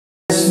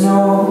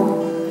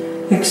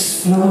no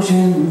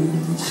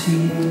explosions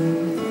here.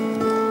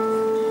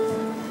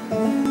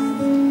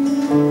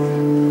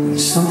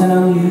 There's something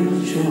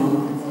unusual,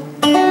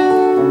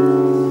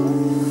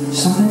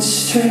 something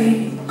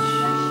strange,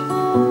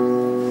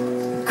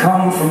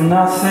 come from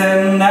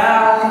nothing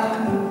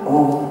at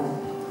all.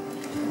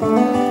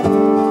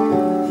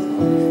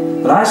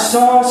 But I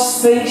saw a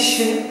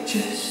spaceship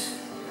just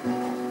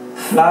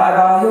fly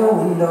by your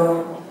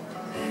window.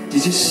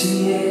 Did you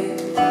see it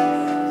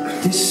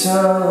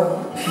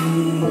disappear?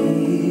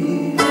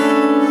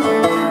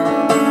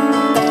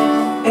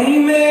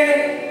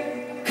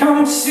 Amie,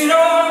 come sit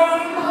on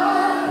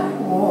my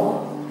wall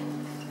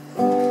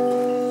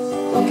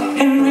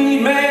and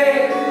read me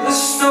the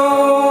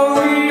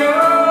story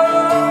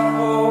of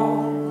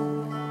home,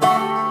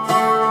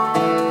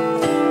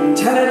 and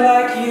tell it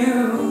like you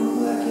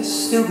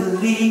still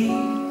believe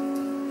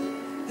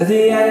at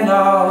the end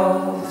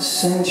of the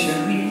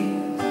century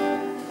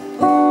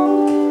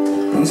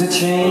things have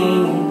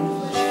changed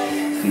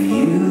for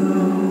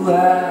you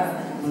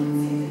and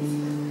me.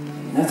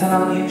 Nothing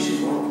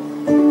unusual,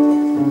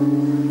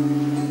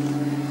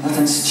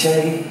 nothing's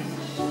changed,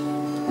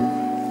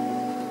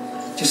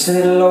 just a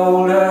little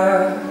older,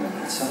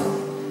 that's all.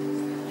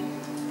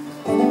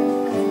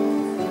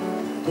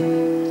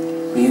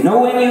 But you know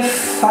when you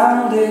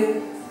found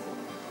it,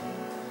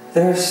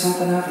 there's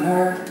something I've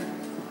learned.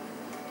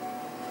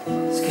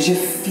 It's 'cause you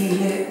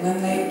feel it when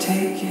they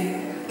take it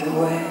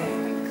away.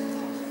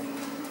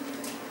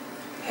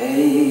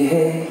 Hey,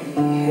 hey,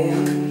 hey,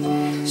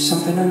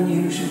 something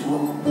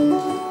unusual,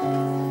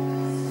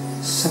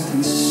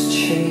 something's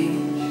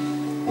changed.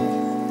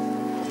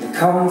 You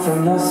come from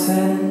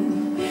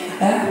nothing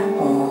at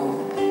all.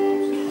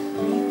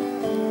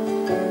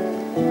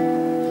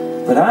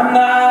 But I'm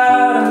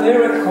not a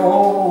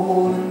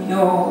miracle, and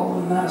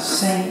you're not a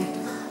saint,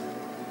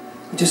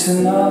 just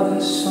another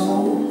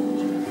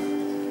soldier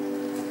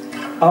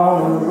on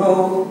the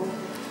road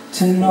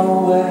to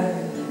nowhere.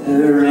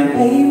 And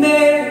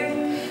Amie,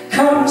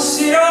 come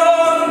sit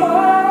on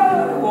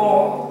my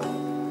wall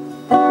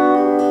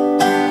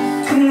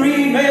and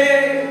read me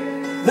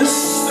the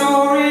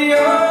story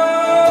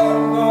of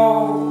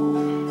gold,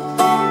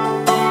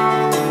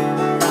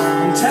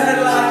 and tell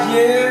it like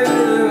you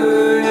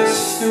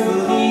still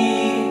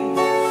believe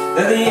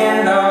at the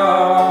end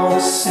of the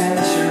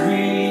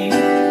century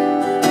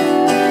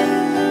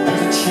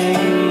there's a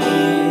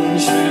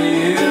change for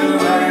you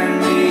and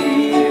me.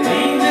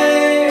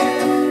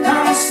 Amie,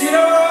 come sit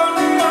on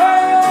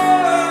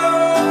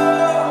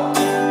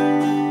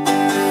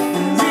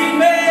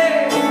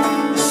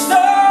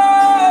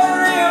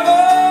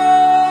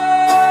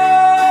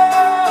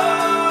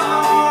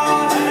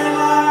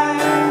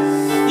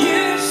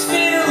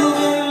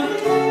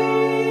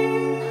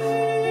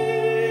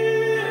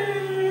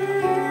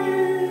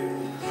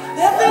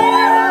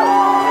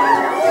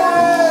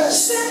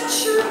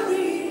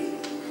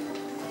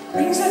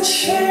things that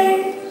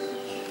change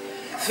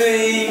for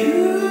you.